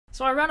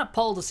So I ran a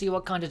poll to see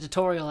what kind of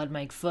tutorial I'd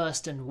make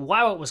first, and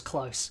wow, it was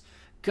close.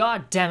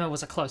 God damn, it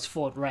was a close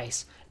fought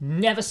race.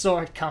 Never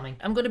saw it coming.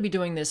 I'm going to be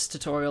doing this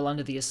tutorial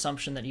under the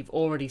assumption that you've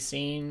already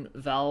seen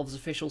Valve's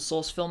official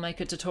Source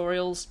Filmmaker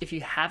tutorials. If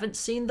you haven't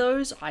seen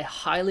those, I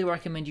highly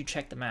recommend you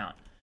check them out.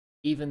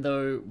 Even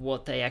though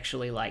what they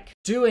actually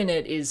do in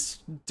it is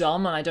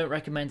dumb and I don't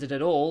recommend it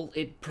at all,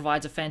 it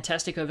provides a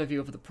fantastic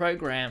overview of the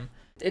program.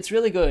 It's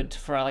really good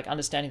for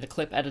understanding the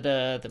clip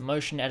editor, the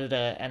motion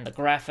editor, and the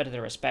graph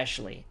editor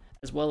especially,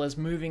 as well as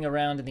moving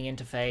around in the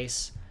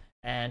interface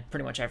and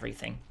pretty much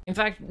everything. In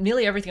fact,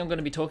 nearly everything I'm going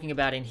to be talking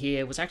about in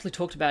here was actually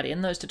talked about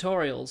in those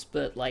tutorials,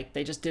 but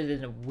they just did it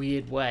in a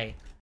weird way.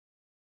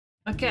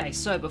 Okay,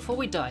 so before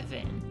we dive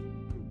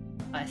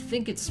in, I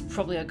think it's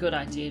probably a good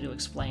idea to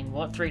explain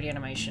what 3D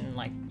animation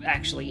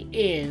actually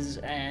is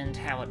and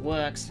how it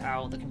works,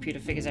 how the computer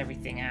figures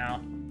everything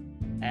out,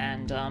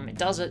 and it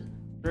does it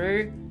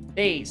through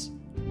these.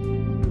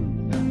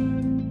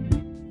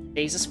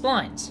 These are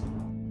splines.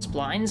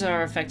 Splines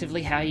are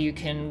effectively how you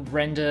can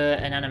render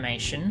an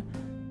animation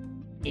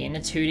in a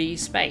 2D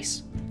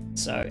space.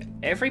 So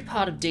every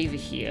part of Diva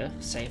here,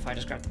 say if I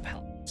just grab the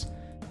palettes,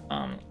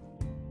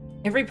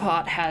 every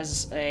part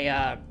has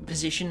a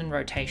position and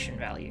rotation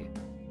value.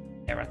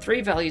 There are 3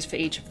 values for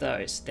each of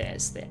those.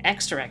 There's the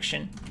X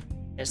direction,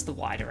 there's the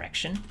Y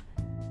direction,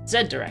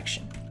 Z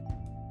direction,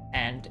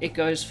 and it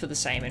goes for the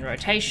same in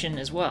rotation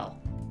as well.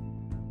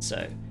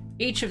 So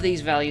each of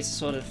these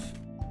values are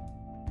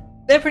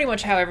they're pretty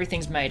much how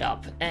everything's made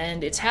up,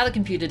 and it's how the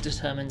computer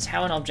determines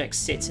how an object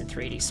sits in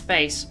 3D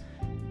space,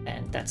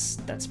 and that's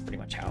pretty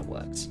much how it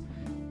works.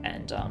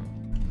 And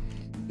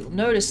you'll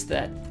notice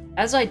that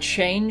as I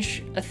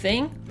change a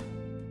thing,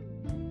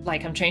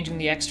 I'm changing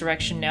the X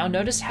direction now,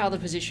 notice how the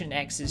position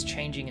X is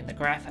changing in the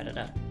graph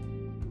editor.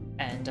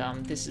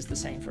 And this is the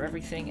same for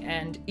everything,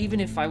 and even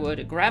if I were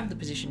to grab the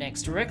position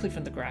X directly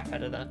from the graph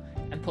editor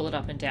and pull it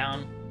up and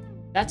down,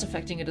 that's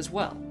affecting it as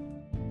well.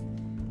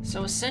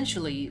 So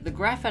essentially, the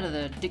graph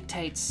editor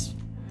dictates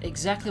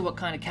exactly what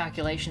kind of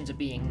calculations are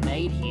being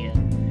made here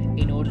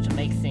in order to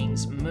make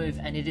things move,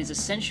 and it is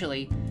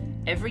essentially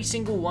every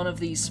single one of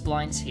these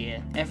splines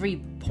here, every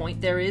point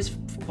there is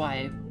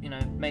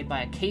made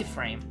by a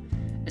keyframe,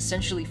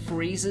 essentially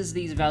freezes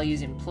these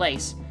values in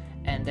place,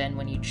 and then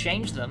when you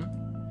change them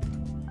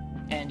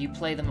and you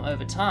play them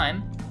over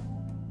time,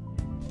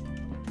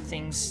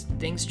 things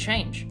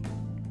change.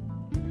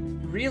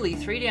 Really,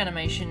 3D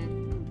animation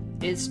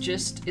it's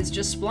just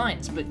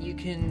splines, but you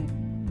can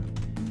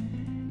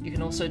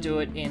also do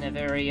it in a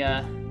very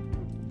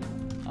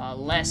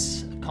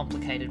less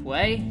complicated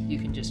way. You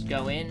can just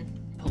go in,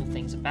 pull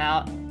things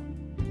about,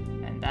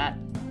 and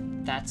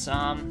that's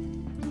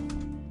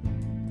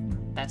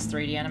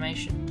 3D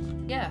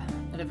animation. Yeah,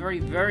 at a very,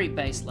 very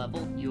base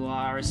level, you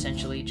are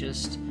essentially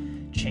just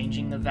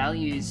changing the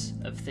values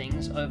of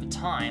things over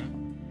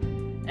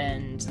time,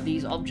 and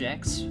these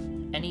objects,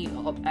 any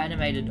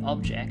animated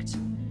object,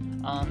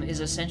 is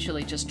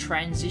essentially just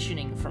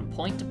transitioning from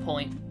point to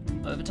point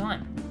over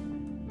time.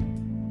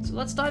 So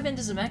let's dive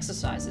into some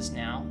exercises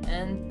now,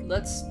 and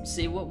let's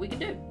see what we can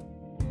do.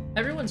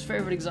 Everyone's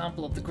favorite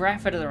example of the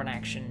graph editor in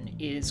action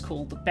is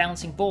called the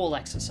bouncing ball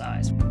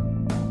exercise.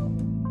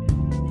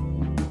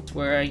 It's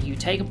where you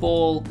take a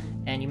ball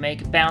and you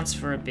make it bounce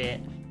for a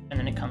bit, and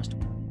then it comes to.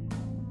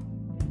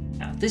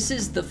 Now, this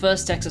is the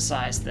first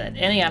exercise that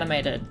any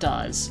animator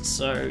does,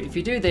 so if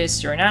you do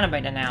this, you're an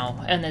animator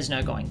now, and there's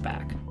no going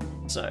back.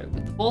 So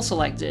with the ball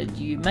selected,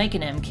 you make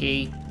an M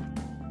key.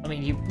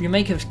 You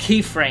make a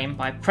keyframe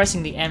by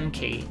pressing the M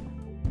key,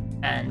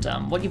 and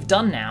what you've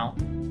done now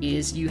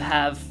is you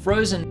have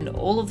frozen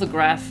all of the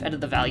graph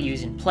editor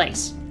values in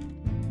place.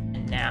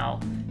 And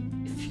now,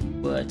 if you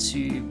were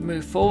to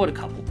move forward a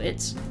couple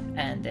bits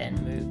and then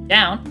move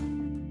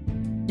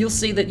down, you'll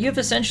see that you've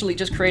essentially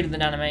just created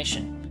an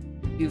animation.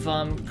 You've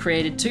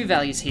created 2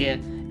 values here,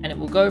 and it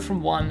will go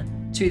from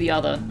one to the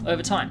other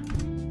over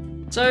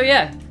time. So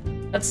yeah,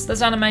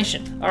 that's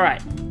animation.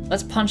 Alright,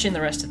 let's punch in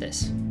the rest of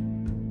this.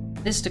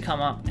 This to come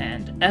up,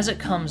 and as it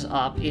comes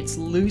up, it's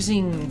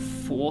losing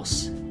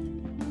force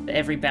for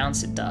every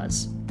bounce it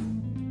does.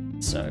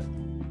 So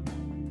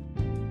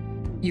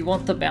you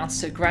want the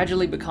bounce to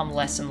gradually become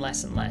less and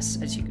less and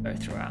less as you go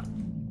throughout.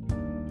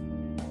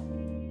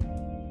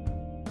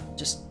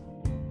 Just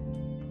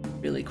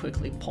really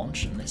quickly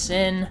punching this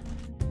in.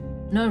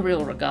 No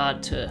real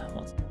regard to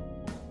what's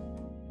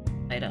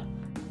later.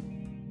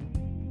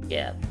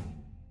 Yeah.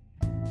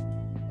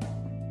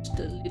 Just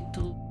a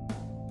little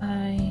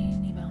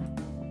tiny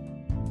bounce.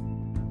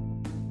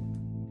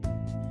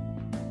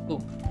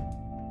 Cool.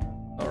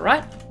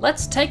 Alright,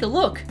 let's take a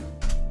look.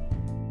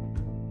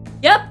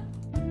 Yep,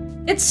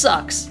 it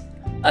sucks.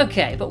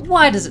 Okay, but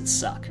why does it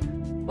suck?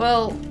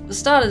 Well, for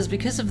starters,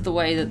 because of the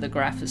way that the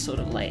graph is sort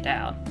of laid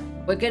out,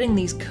 we're getting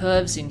these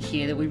curves in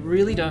here that we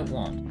really don't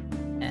want.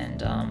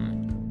 And,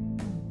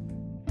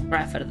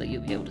 graph editor,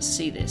 you'll be able to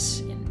see this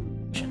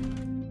in action.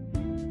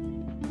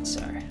 So,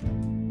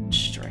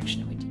 which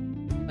direction are we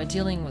doing? We're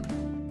dealing with,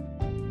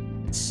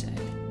 let's say,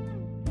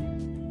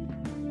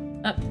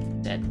 oh,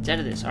 dead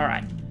it is,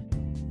 alright.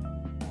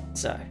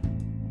 So,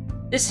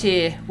 this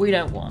here we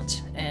don't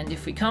want, and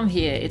if we come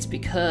here, it's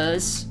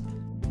because,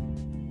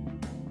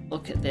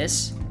 look at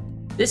this.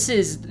 This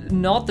is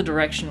not the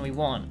direction we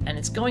want, and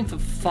it's going for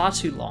far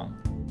too long.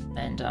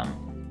 And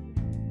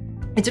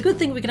it's a good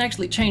thing we can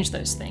actually change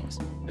those things.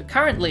 But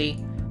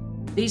currently,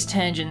 these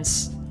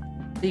tangents,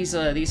 these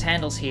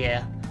handles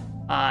here,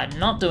 are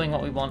not doing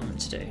what we want them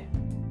to do.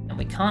 And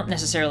we can't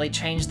necessarily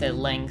change their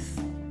length,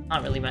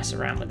 can't really mess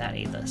around with that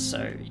either.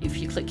 So if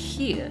you click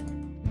here,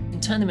 you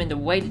can turn them into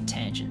weighted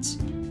tangents.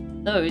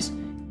 Those,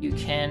 you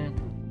can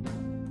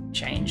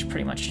change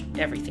pretty much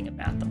everything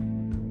about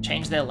them.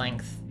 Change their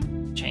length,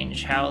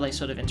 change how they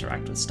sort of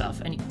interact with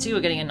stuff, and you can see we're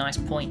getting a nice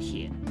point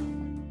here.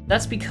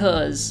 That's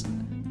because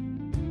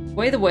the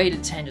way the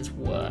weighted tangents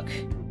work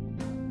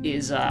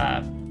is,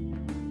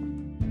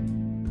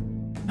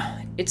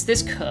 it's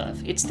this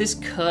curve. It's this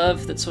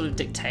curve that sort of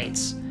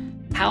dictates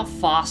how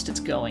fast it's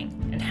going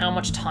and how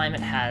much time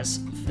it has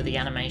for the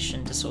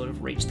animation to sort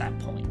of reach that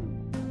point.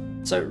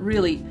 So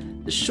really,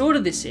 the shorter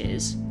this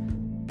is,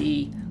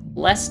 the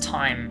less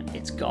time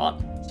it's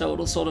got, so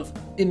it'll sort of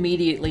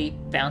immediately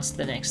bounce to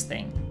the next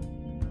thing.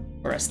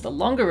 Whereas the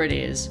longer it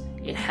is,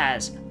 it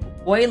has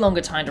way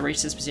longer time to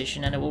reach this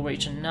position, and it will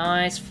reach a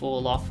nice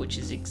fall off, which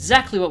is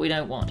exactly what we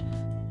don't want.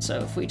 So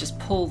if we just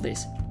pull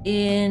this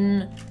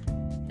in,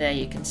 there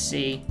you can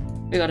see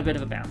we got a bit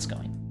of a bounce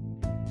going.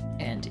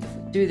 And if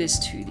we do this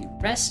to the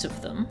rest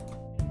of them,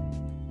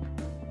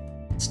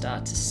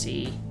 start to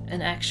see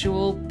an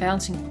actual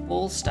bouncing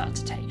ball start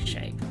to take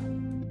shape.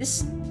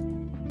 This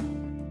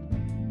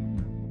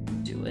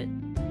do it,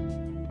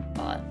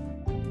 but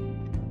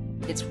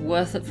it's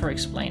worth it for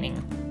explaining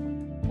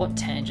what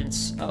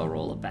tangents are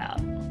all about,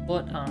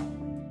 what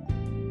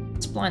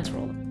splines are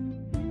all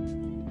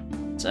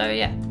about. So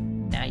yeah,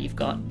 now you've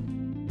got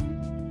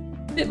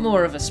a bit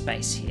more of a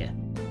space here,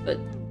 but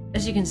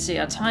as you can see,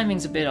 our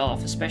timing's a bit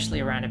off, especially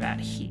around about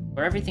here,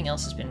 where everything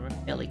else has been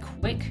fairly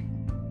quick.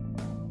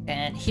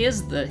 And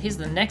here's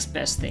the next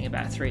best thing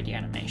about 3D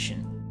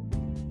animation.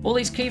 All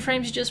these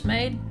keyframes you just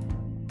made,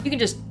 you can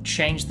just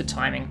change the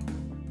timing.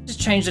 Just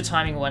change the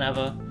timing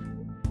whenever.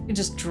 You can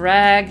just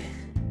drag,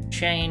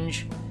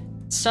 change.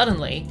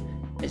 Suddenly,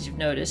 as you've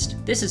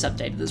noticed, this is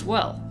updated as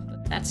well.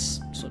 But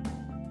that's sort of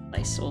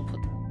place all put.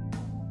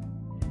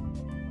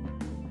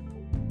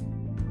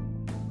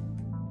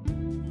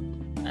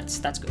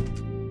 That's good.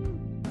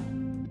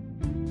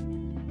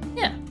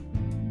 Yeah.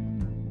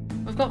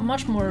 We've got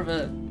much more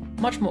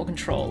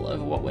control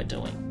over what we're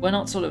doing. We're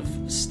not sort of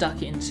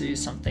stuck into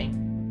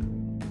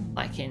something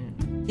like in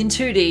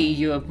 2D,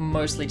 you're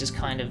mostly just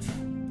kind of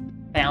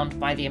bound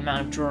by the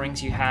amount of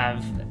drawings you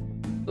have,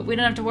 but we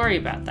don't have to worry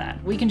about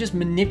that. We can just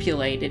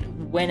manipulate it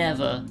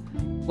whenever,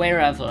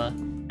 wherever,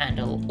 and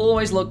it'll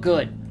always look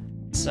good.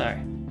 So,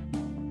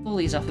 pull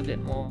these up a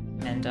bit more,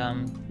 and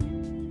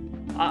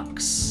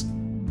arcs.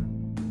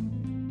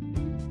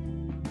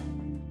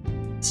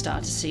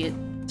 Start to see it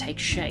take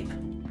shape.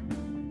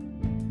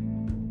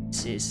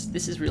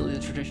 This is really the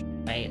traditional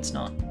way. It's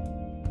not,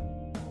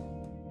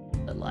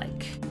 but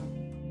like,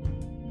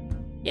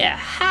 yeah.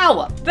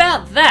 How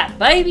about that,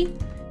 baby?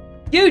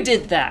 You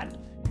did that.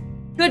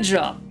 Good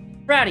job.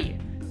 Proud of you.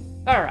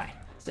 All right.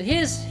 So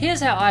here's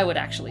how I would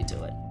actually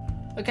do it.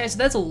 Okay, so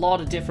there's a lot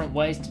of different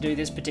ways to do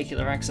this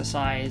particular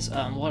exercise.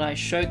 What I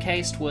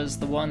showcased was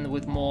the one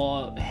with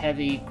more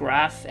heavy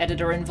graph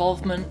editor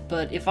involvement,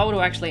 but if I were to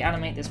actually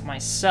animate this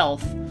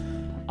myself,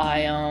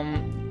 I'd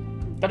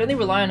only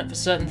rely on it for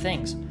certain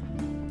things.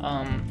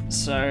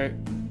 So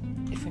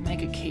if we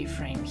make a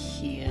keyframe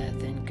here,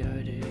 then go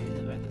to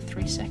about the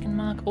 3-second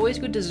mark, always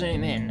good to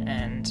zoom in.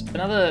 And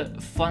another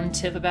fun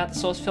tip about the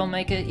Source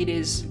Filmmaker, it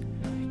is,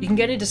 you can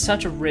get into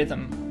such a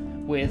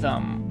rhythm with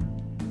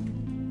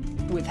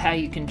how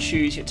you can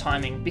choose your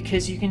timing,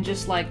 because you can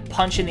just like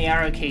punch in the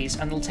arrow keys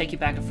and it'll take you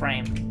back a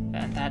frame.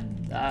 And that,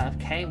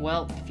 okay,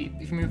 well,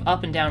 if you move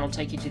up and down, it'll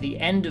take you to the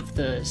end of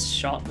the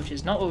shot, which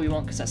is not what we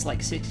want because that's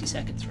like 60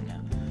 seconds from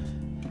now.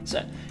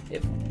 So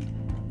if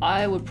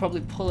I would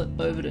probably pull it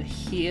over to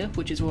here,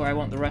 which is where I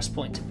want the rest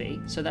point to be.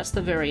 So that's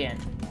the very end.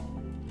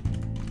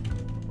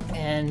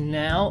 And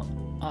now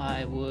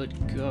I would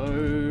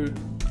go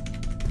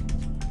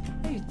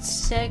maybe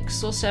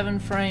 6 or 7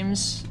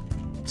 frames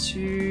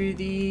to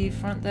the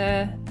front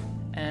there,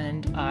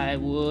 and I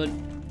would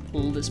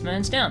pull this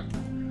man's down.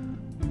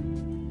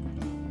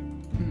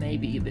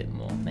 Maybe a bit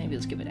more. Maybe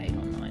let's give it 8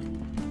 or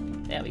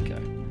 9. There we go.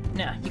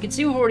 Now, you can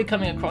see we're already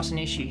coming across an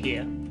issue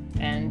here,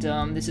 and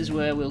this is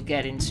where we'll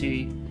get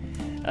into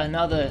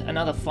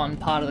another fun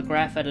part of the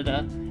graph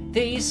editor.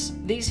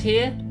 These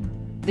here,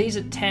 these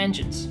are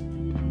tangents.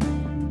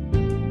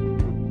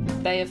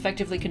 They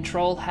effectively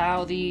control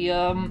how the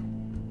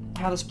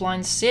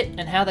splines sit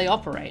and how they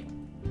operate.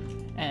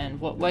 And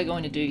what we're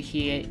going to do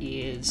here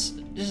is,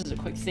 just as a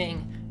quick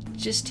thing,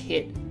 just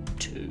hit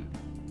 2.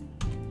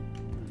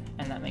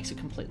 And that makes it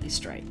completely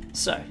straight.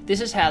 So,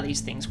 this is how these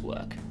things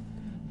work.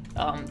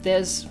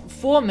 There's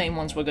 4 main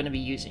ones we're going to be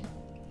using.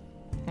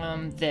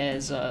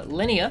 There's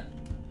linear,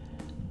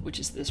 which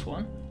is this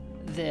one.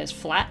 there's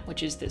flat,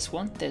 which is this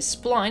one, there's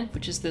spline,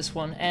 which is this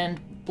one, and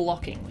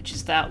blocking, which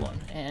is that one.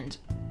 And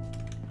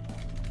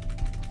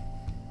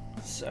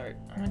so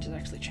I'm going to just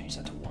actually change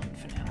that to 1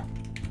 for now.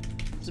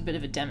 It's a bit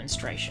of a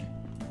demonstration.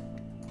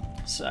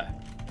 So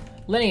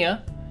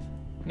linear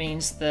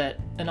means that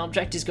an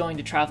object is going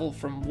to travel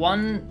from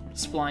one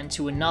spline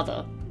to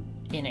another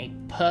in a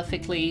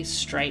perfectly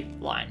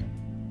straight line.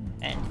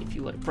 And if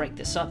you were to break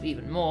this up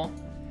even more,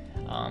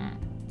 and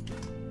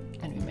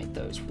we make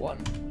those 1,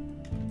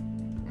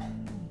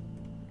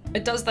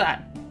 it does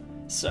that.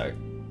 So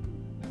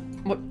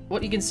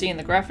what you can see in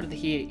the graph over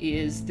here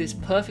is this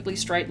perfectly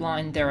straight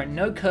line. There are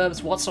no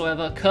curves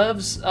whatsoever.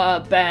 Curves are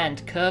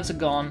banned. Curves are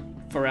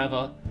gone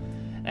forever.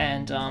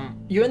 And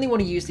you only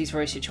want to use these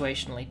very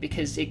situationally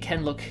because it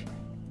can look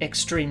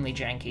extremely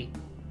janky.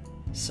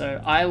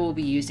 So I will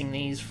be using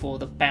these for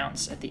the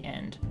bounce at the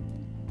end.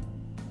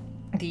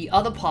 The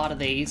other part of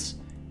these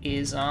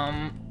is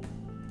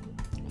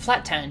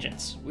flat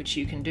tangents, which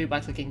you can do by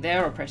clicking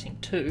there or pressing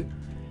 2.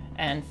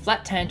 And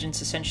flat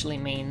tangents essentially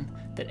mean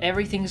that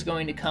everything's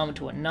going to come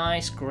to a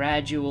nice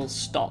gradual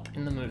stop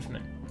in the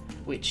movement,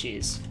 which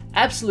is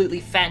absolutely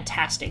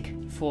fantastic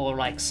for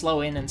like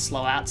slow in and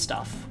slow out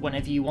stuff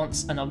whenever you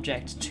want an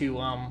object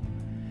to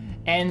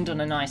end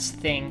on a nice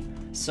thing.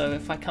 So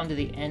if I come to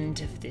the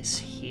end of this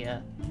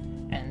here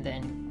and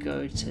then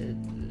go to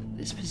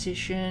this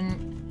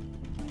position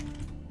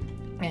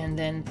and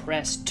then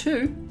press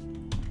 2,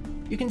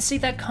 you can see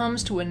that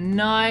comes to a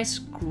nice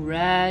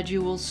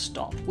gradual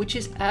stop, which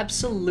is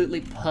absolutely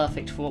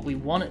perfect for what we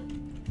want it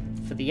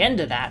for the end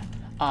of that.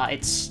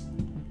 It's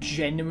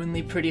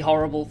genuinely pretty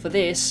horrible for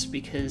this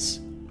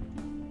because,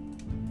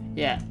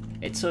 yeah,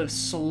 it sort of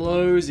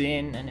slows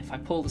in, and if I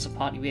pull this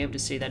apart you'll be able to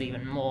see that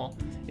even more.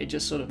 It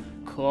just sort of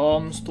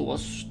comes to a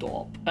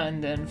stop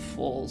and then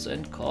falls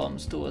and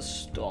comes to a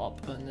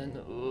stop and then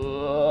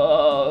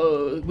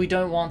we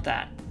don't want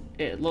that.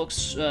 It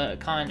looks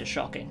kind of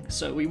shocking.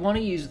 So we want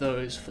to use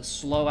those for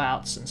slow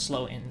outs and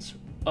slow ins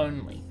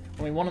only.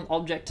 When we want an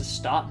object to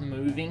start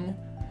moving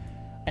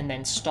and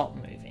then stop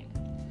moving.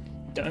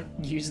 Don't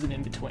use them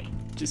in between.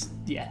 Just,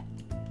 yeah.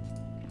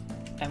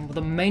 And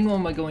the main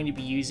one we're going to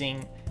be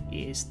using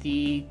is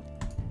the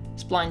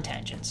spline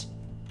tangents.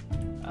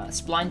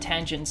 Spline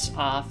tangents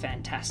are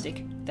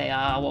fantastic. They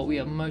are what we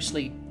are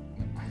mostly...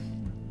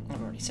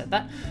 I've already said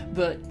that.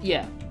 But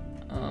yeah,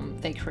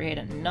 they create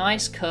a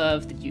nice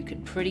curve that you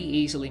can pretty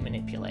easily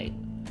manipulate.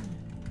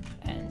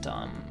 And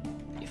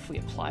if we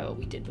apply what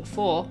we did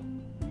before,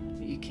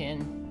 you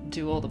can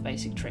do all the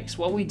basic tricks.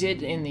 What we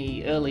did in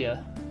the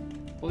earlier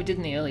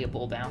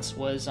ball bounce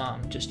was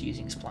just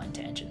using spline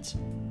tangents.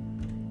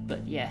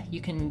 But yeah,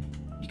 you can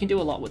do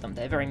a lot with them.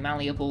 They're very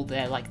malleable.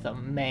 They're like the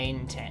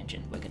main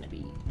tangent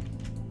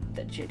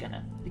that you're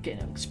gonna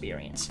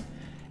experience.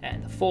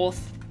 And the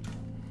fourth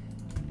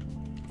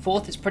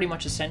is pretty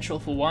much essential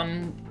for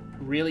one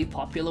really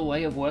popular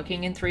way of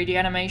working in 3D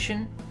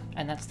animation,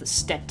 and that's the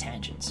step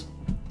tangents.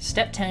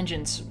 Step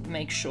tangents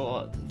make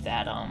sure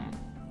that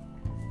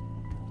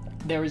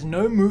there is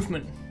no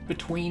movement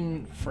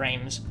between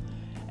frames,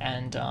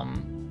 and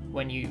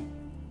when you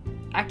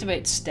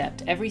activate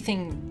stepped,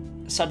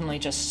 everything suddenly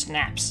just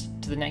snaps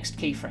to the next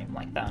keyframe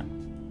like that.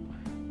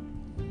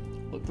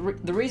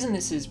 Look, the reason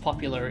this is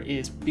popular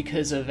is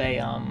because of a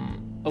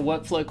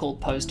workflow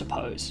called pose to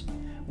pose,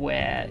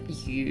 where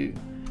you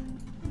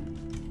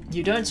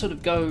don't sort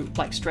of go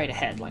like straight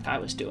ahead like I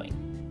was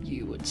doing.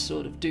 You would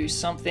sort of do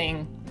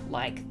something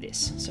like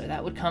this. So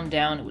that would come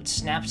down, it would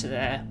snap to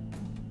there,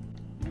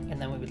 and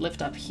then we would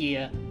lift up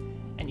here,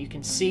 and you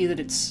can see that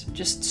it's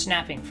just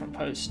snapping from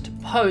pose to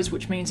pose,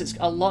 which means it's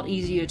a lot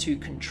easier to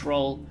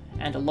control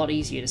and a lot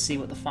easier to see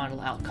what the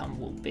final outcome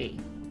will be.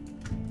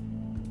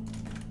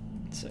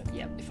 So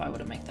yeah, if I were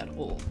to make that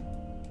all,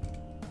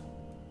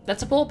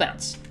 that's a ball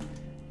bounce.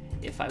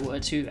 If I were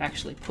to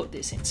actually put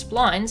this in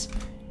splines,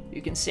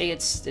 you can see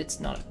it's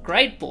not a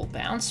great ball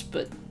bounce,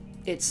 but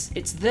it's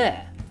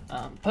there.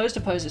 Pose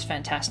to pose is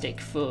fantastic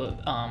for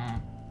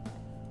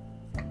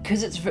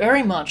because it's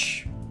very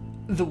much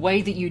the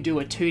way that you do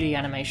a 2D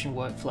animation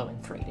workflow in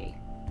 3D.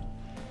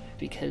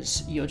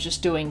 Because you're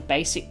just doing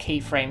basic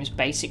keyframes,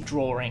 basic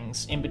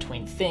drawings in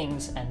between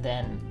things, and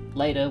then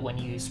later when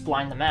you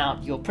spline them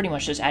out, you're pretty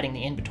much just adding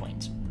the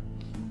in-betweens,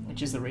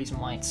 which is the reason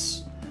why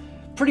it's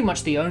pretty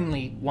much the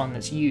only one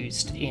that's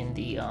used in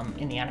the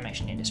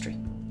animation industry.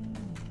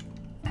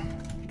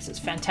 Because it's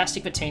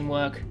fantastic for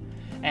teamwork,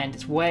 and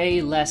it's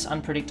way less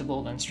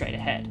unpredictable than straight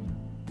ahead.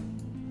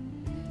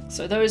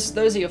 So those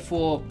are your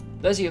four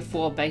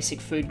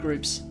basic food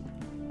groups.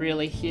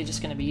 Really, you're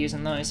just going to be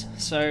using those.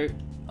 So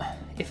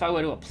if I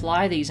were to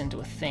apply these into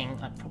a thing,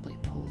 I'd probably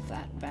pull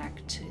that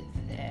back to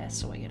there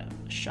so I get a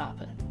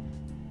sharper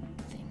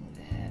thing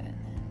there, and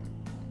then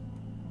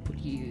put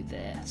you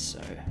there.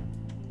 So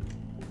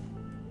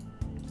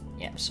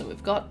yeah, so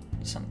we've got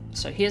some.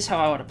 So here's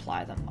how I would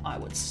apply them. I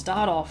would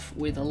start off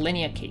with a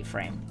linear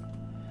keyframe.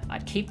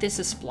 I'd keep this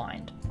as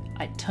splined.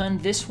 I'd turn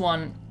this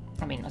one.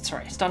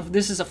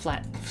 This is a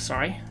flat.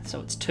 Sorry,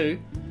 so it's 2,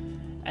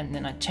 and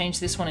then I'd change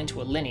this one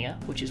into a linear,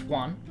 which is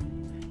 1.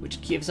 which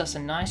gives us a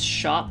nice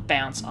sharp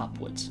bounce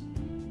upwards.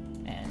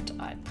 And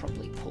I'd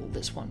probably pull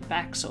this one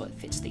back so it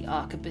fits the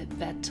arc a bit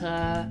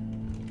better.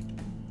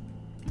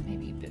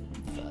 Maybe a bit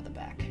further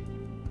back.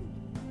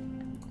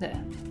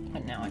 There.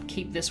 And now I'd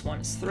keep this one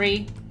as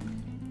 3.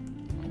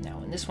 And now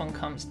when this one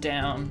comes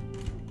down,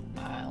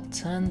 I'll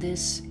turn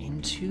this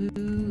into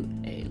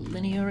a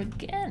linear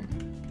again.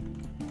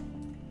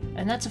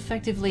 And that's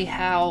effectively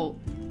how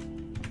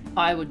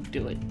I would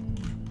do it.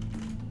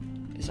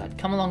 Is I'd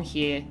come along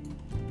here,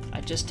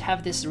 I'd just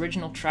have this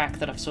original track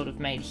that I've sort of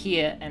made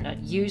here, and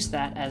I'd use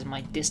that as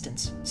my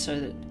distance, so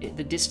that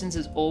the distance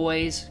is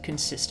always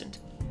consistent.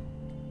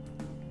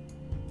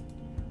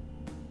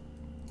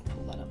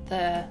 Pull that up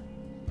there,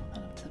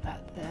 and up to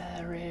about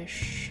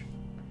there-ish,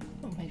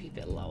 or maybe a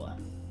bit lower,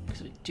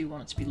 because I do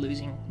want it to be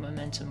losing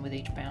momentum with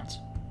each bounce.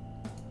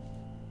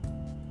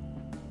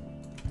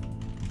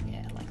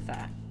 Yeah, like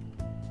that.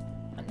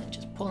 And then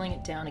just pulling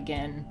it down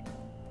again,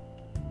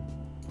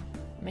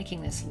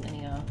 making this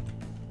linear.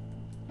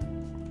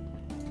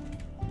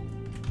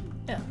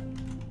 Yeah.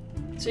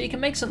 So you can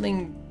make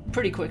something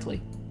pretty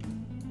quickly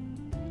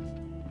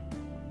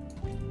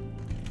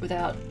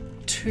without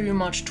too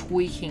much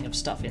tweaking of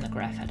stuff in the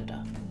graph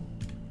editor.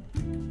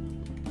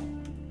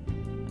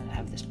 And I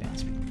have this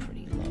bounce be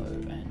pretty low,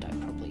 and I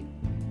probably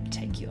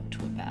take you up to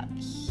about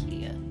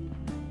here.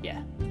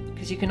 Yeah,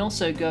 because you can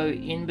also go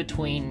in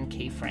between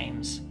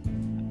keyframes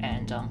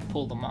and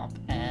pull them up,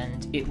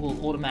 and it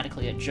will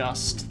automatically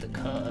adjust the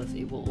curve.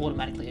 It will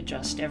automatically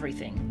adjust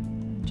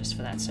everything just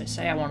for that. So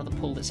say I wanted to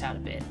pull this out a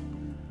bit,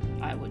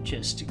 I would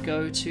just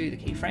go to the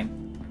keyframe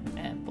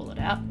and pull it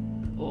out.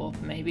 Or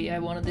maybe I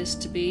wanted this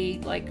to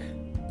be like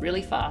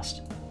really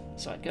fast.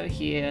 So I'd go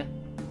here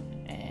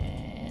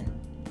and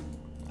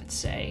let's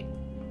say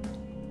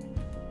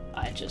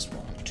I just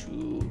want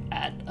to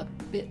add a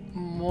bit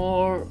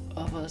more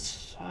of a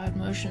side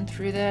motion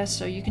through there.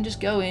 So you can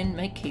just go in,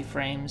 make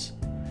keyframes.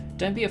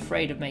 Don't be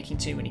afraid of making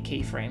too many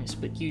keyframes,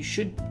 but you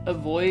should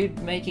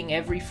avoid making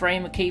every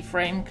frame a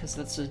keyframe, because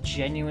that's a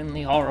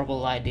genuinely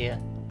horrible idea.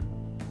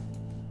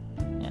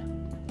 Yeah.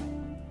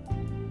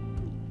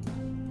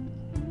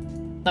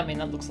 I mean,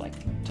 that looks like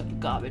total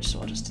garbage, so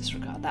I'll just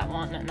disregard that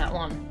one and that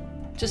one.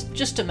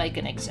 Just to make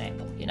an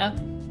example, you know?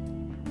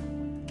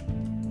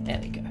 There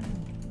we go.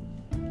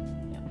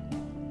 Yeah.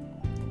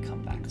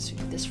 Come back to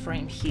this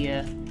frame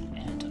here,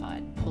 and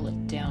I'd pull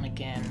it down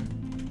again.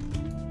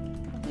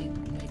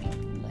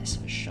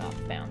 A sharp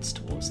bounce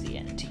towards the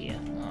end here.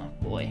 Oh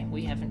boy,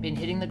 we haven't been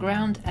hitting the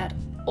ground at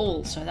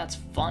all, so that's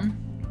fun.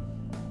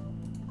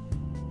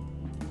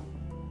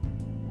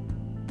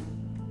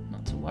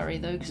 Not to worry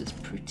though, because it's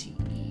pretty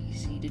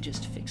easy to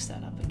just fix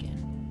that up again.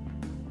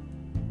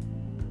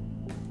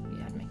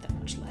 Yeah, I'd make that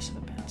much less of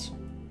a bounce.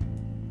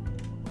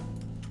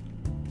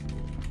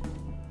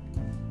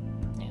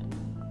 Yeah.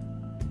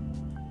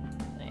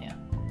 There.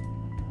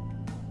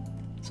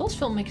 Source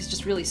Filmmaker is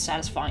just really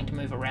satisfying to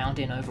move around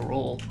in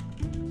overall.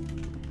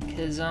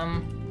 Because,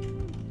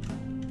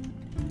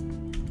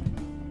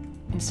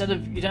 instead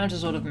of, you don't have to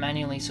sort of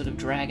manually sort of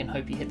drag and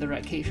hope you hit the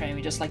right keyframe,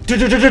 you just like,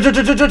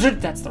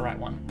 that's the right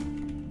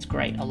one. It's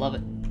great, I love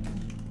it.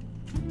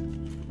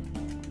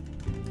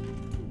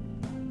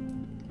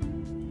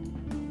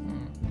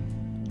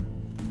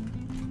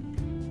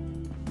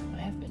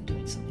 I have been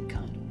doing something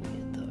kind of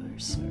weird though,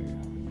 so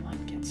I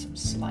might get some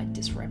slight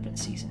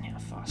discrepancies in how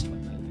fast we're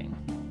moving.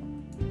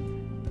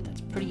 But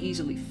that's pretty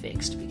easily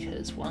fixed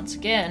because, once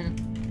again,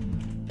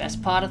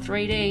 best part of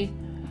 3D,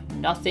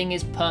 nothing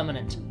is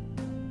permanent.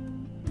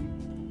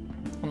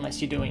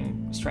 Unless you're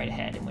doing straight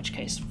ahead, in which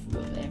case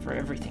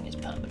everything is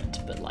permanent,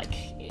 but like,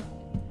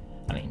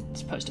 I mean,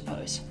 it's pose to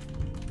pose.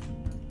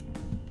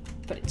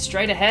 But it's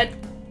straight ahead,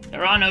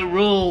 there are no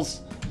rules,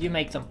 you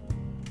make them.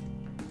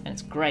 And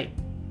it's great.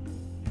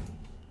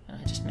 And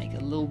I just make a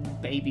little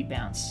baby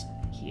bounce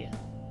here.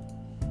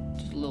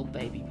 Just a little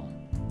baby one.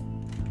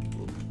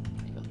 Ooh,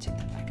 maybe I'll take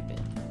that back a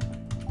bit.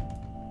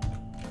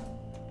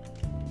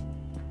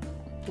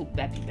 Little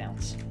baby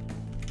bounce.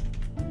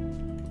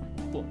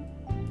 Whoa.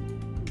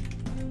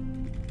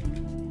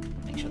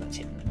 Make sure that's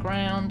hitting the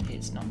ground.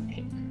 It's not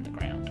hitting the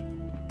ground.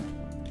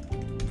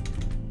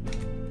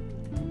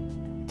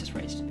 Just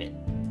raised a bit.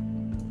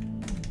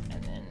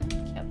 And then,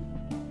 yep,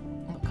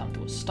 we'll come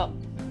to a stop.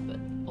 But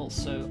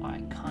also,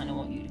 I kind of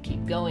want you to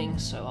keep going,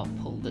 so I'll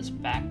pull this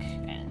back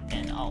and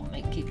then I'll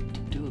make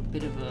it do a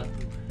bit of a,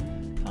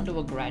 kind of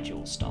a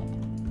gradual stop.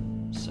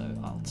 So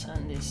I'll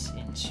turn this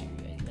into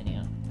a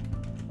linear.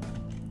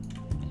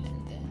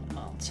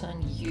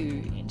 Turn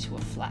you into a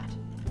flat.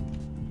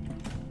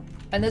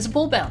 And there's a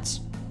ball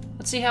bounce.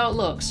 Let's see how it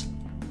looks.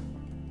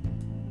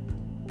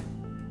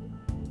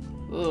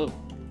 Whoa.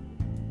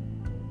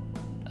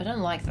 I don't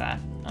like that.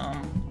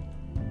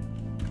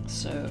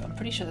 So I'm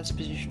pretty sure that's a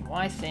position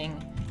Y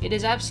thing. It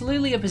is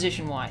absolutely a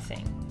position Y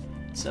thing.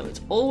 So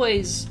it's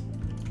always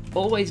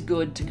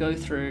good to go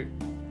through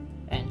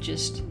and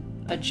just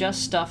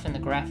adjust stuff in the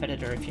graph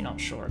editor if you're not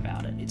sure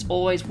about it. It's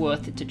always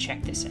worth it to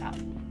check this out.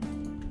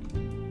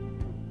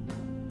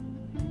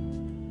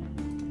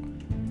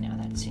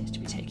 Seems to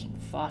be taking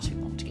far too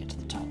long to get to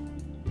the top.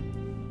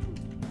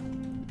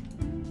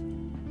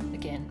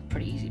 Again,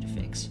 pretty easy to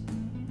fix.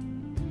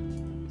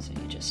 So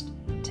you just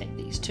take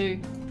these two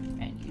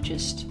and you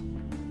just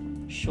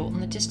shorten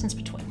the distance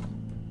between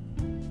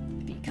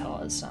them,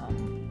 because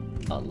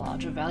a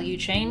larger value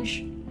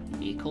change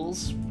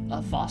equals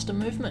a faster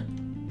movement.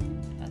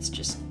 That's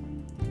just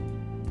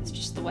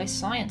the way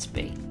science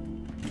be.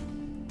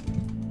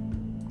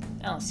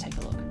 Now let's take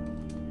a look.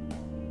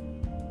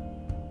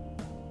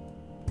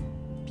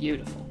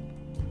 Beautiful.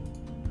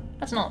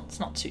 It's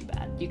not too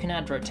bad. You can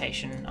add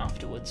rotation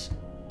afterwards,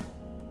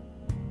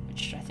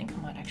 which I think I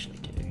might actually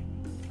do.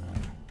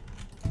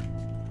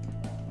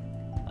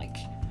 Like,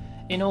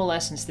 in all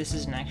essence, this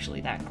isn't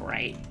actually that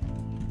great.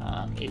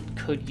 It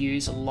could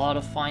use a lot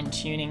of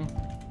fine-tuning,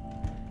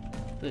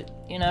 but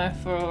you know,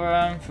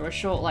 for a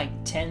short, like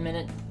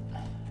 10-minute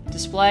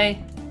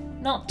display,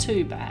 not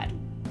too bad.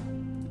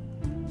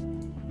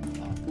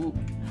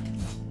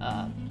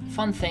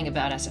 Fun thing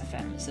about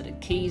SFM is that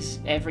it keys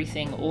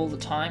everything all the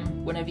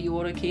time whenever you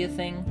auto key a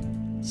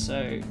thing.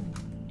 So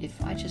if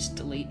I just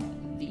delete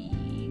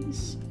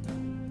these,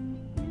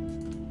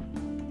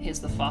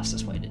 here's the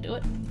fastest way to do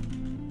it.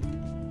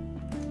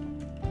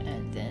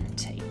 And then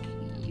take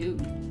you,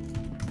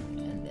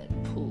 and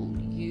then pull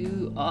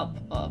you up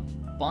a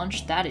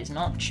bunch. That is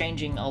not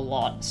changing a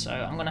lot, so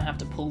I'm gonna have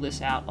to pull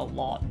this out a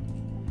lot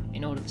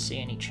in order to see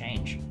any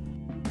change.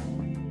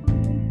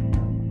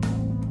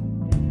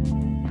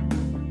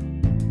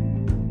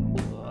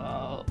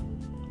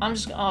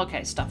 Oh,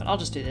 okay, stuff it. I'll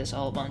just do this a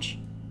whole bunch.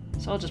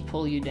 So I'll just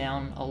pull you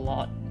down a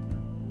lot.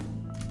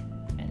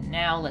 And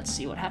now let's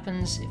see what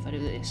happens if I do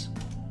this.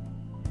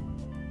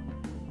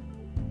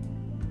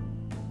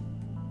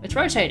 It's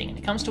rotating and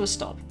it comes to a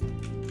stop.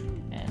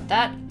 And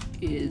that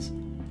is,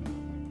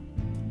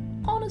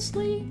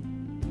 honestly,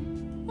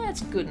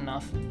 that's good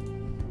enough.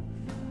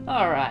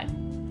 Alright.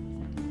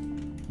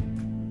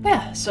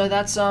 Yeah, so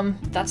that's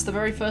the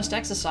very first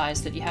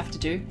exercise that you have to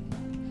do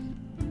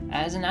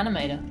as an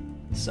animator.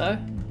 So,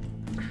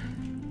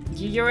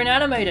 you're an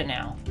animator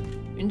now.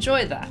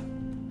 Enjoy that.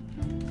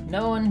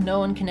 No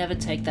one can ever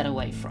take that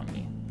away from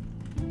you.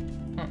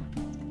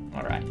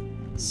 Alright,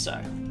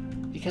 so,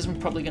 because I'm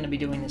probably going to be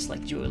doing this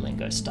like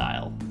Duolingo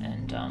style,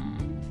 and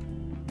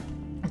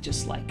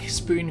just like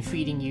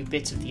spoon-feeding you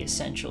bits of the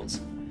essentials,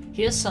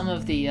 here's some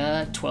of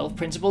the 12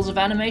 principles of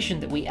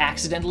animation that we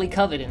accidentally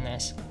covered in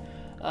this.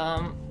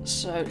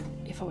 So,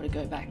 if I were to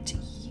go back to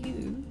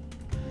you...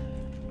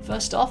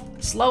 First off,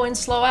 slow in,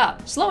 slow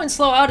out. Slow in,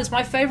 slow out is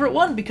my favorite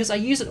one because I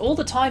use it all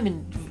the time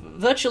in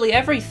virtually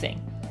everything.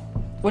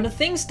 When a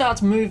thing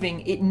starts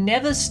moving, it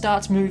never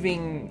starts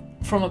moving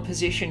from a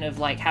position of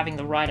like having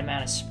the right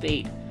amount of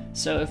speed.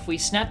 So if we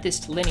snap this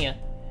to linear,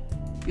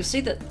 you'll see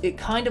that it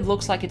kind of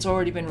looks like it's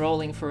already been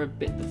rolling for a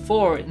bit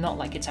before, not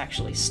like it's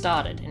actually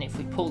started. And if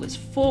we pull this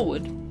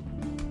forward,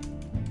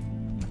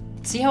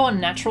 see how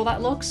unnatural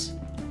that looks?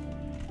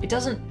 It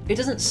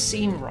doesn't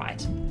seem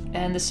right.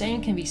 And the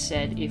same can be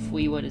said if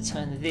we were to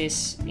turn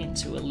this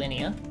into a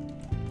linear.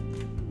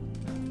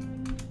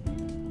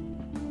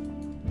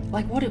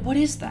 Like, what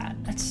is that?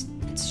 It's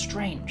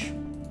strange.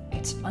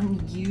 It's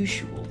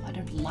unusual. I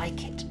don't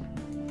like it.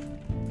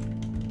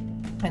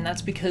 And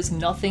that's because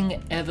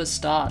nothing ever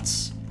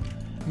starts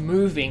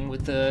moving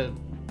with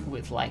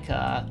like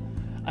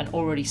an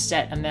already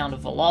set amount of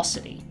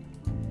velocity.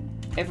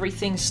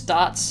 Everything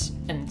starts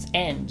and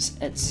ends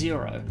at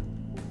 0.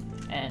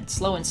 And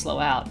slow in, slow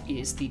out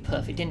is the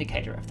perfect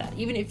indicator of that.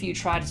 Even if you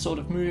try to sort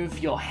of move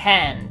your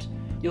hand,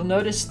 you'll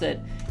notice that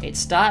it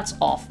starts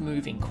off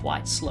moving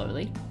quite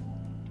slowly,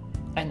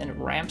 and then it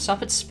ramps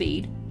up its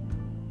speed,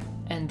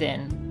 and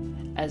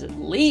then as it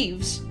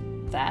leaves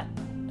that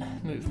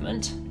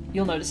movement,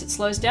 you'll notice it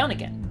slows down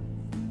again.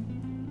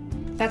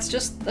 That's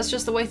just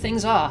the way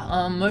things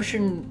are.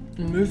 Motion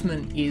and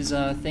movement is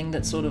a thing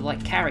that's sort of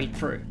like carried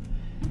through.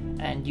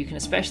 And you can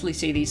especially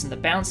see these in the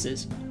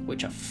bounces,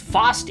 which are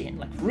fast in,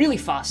 like really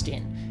fast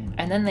in,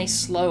 and then they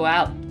slow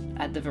out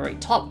at the very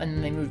top, and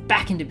then they move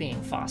back into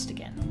being fast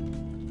again.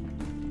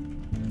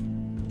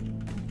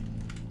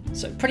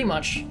 So pretty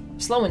much,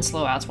 slow in,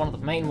 slow out's one of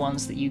the main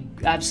ones that you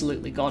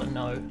absolutely gotta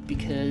know,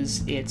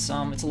 because it's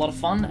a lot of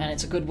fun, and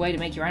it's a good way to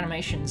make your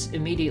animations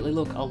immediately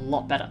look a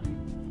lot better.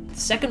 The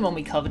second one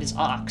we covered is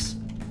arcs.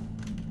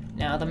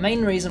 Now, the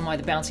main reason why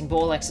the bouncing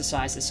ball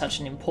exercise is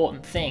such an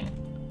important thing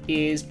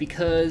is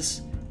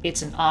because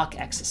it's an arc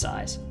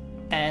exercise,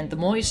 and the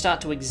more you start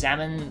to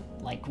examine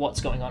like what's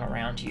going on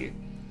around you,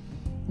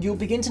 you'll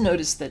begin to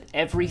notice that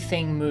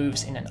everything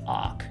moves in an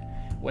arc,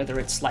 whether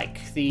it's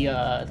like the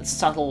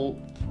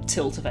subtle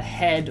tilt of a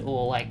head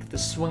or like the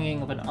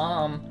swinging of an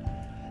arm.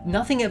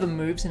 Nothing ever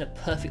moves in a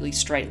perfectly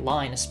straight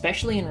line,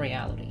 especially in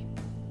reality.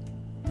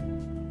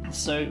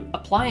 So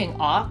applying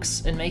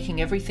arcs and making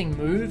everything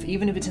move,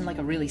 even if it's in like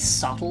a really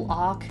subtle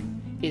arc,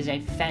 is a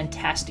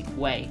fantastic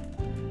way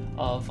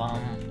of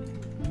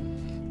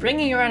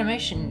bringing your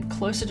animation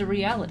closer to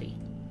reality.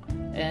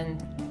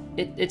 And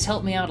it's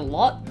helped me out a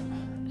lot,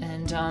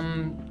 and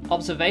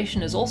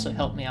observation has also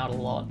helped me out a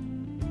lot.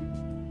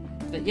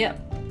 But yeah,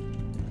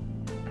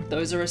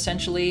 those are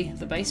essentially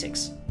the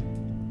basics.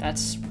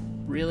 That's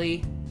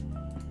really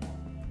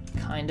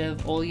kind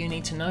of all you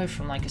need to know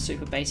from like a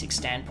super basic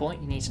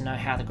standpoint. You need to know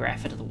how the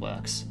graph editor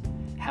works,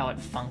 how it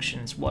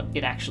functions, what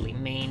it actually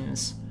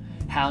means,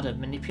 how to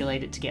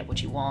manipulate it to get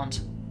what you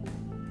want.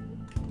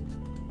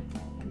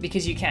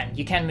 Because you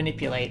can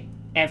manipulate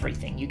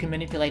everything. You can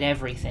manipulate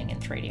everything in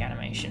 3D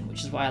animation,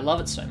 which is why I love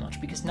it so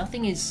much, because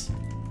nothing is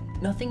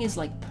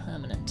like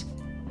permanent.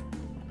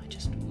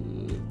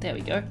 There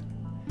we go.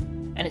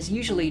 And it's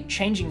usually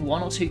changing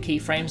 1 or 2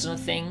 keyframes on a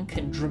thing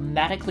can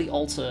dramatically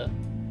alter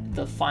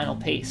the final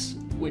piece,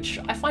 which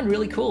I find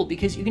really cool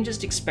because you can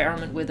just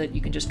experiment with it,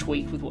 you can just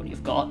tweak with what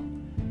you've got,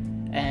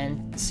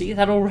 and see,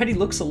 that already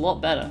looks a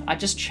lot better. I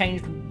just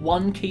changed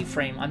 1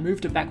 keyframe, I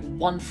moved it back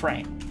 1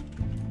 frame.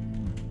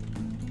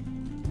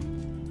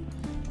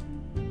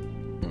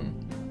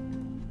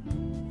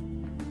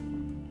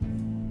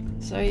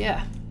 So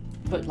yeah,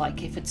 but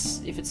like if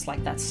it's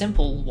like that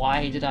simple,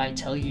 why did I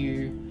tell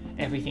you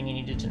everything you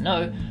needed to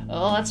know?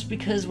 Well, that's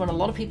because when a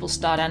lot of people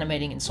start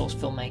animating in Source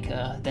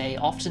Filmmaker, they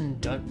often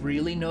don't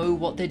really know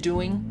what they're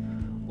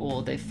doing,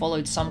 or they've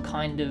followed some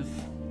kind of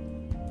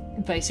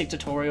basic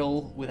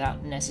tutorial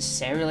without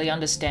necessarily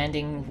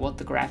understanding what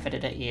the graph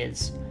editor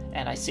is,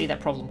 and I see that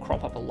problem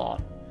crop up a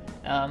lot.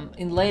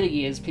 In later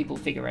years, people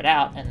figure it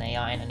out and they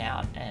iron it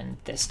out, and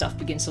their stuff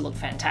begins to look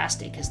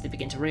fantastic as they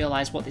begin to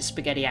realize what this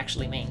spaghetti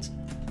actually means.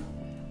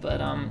 But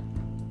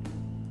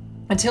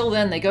until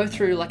then, they go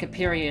through like a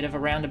period of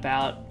around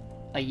about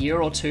a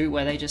year or 2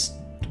 where they just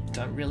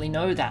don't really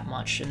know that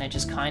much and they're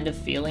just kind of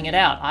feeling it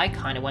out. I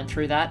kind of went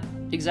through that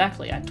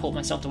exactly. I taught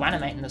myself to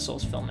animate in the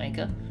Source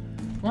Filmmaker.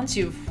 Once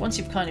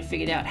you've kind of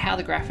figured out how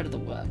the graph editor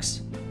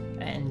works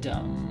and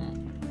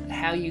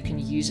how you can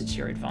use it to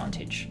your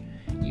advantage,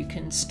 you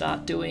can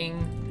start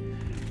doing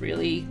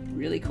really,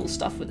 really cool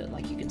stuff with it.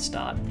 Like you can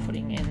start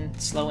putting in,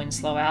 slow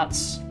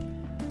outs,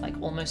 like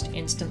almost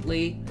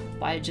instantly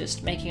by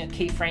just making a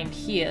keyframe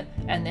here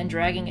and then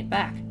dragging it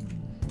back.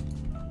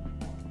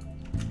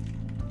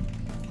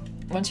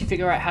 Once you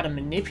figure out how to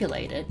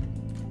manipulate it,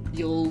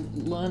 you'll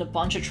learn a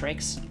bunch of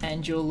tricks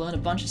and you'll learn a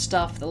bunch of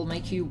stuff that'll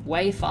make you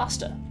way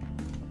faster.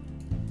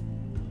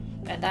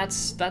 And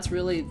that's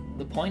really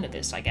the point of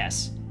this, I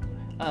guess.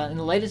 In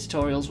the later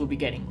tutorials, we'll be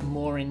getting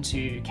more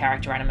into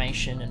character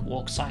animation and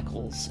walk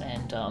cycles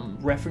and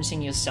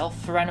referencing yourself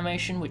for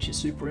animation, which is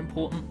super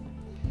important.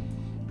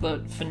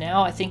 But for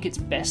now, I think it's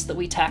best that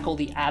we tackle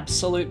the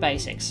absolute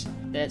basics.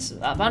 There's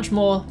a bunch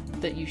more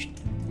that you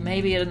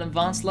maybe at an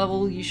advanced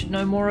level you should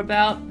know more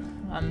about.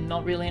 I'm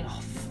not really in...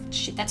 Oh,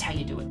 shit, that's how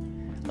you do it.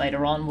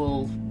 Later on,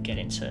 we'll get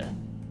into,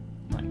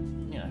 like,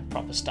 you know,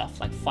 proper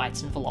stuff like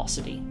fights and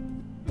velocity.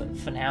 But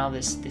for now,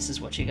 this is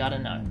what you gotta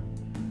know.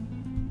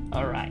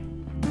 Alright.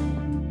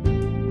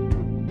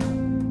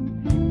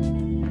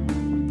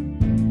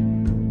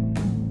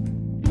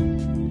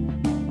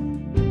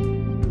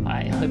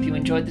 I hope you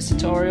enjoyed this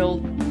tutorial.